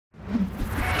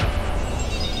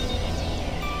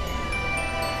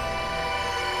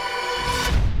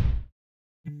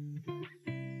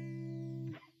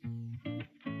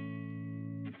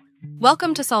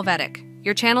Welcome to Solvetic,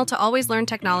 your channel to always learn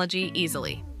technology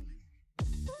easily.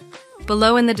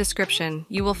 Below in the description,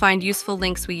 you will find useful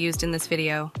links we used in this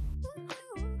video.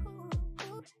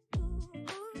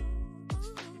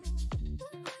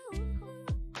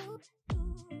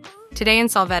 Today in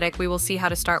Solvetic, we will see how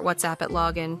to start WhatsApp at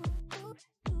login.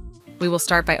 We will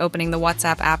start by opening the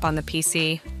WhatsApp app on the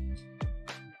PC.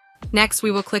 Next,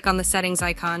 we will click on the settings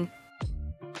icon.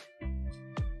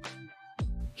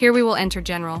 Here we will enter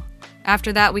General.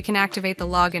 After that, we can activate the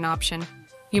login option.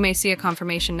 You may see a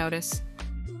confirmation notice.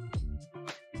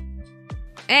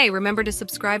 Hey, remember to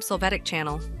subscribe Solvetic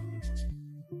channel.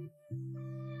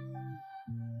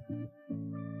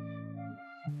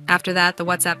 After that, the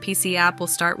WhatsApp PC app will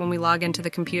start when we log into the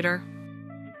computer.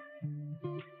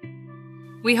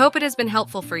 We hope it has been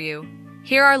helpful for you.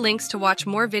 Here are links to watch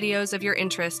more videos of your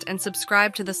interest and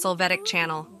subscribe to the Solvetic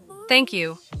channel. Thank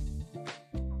you.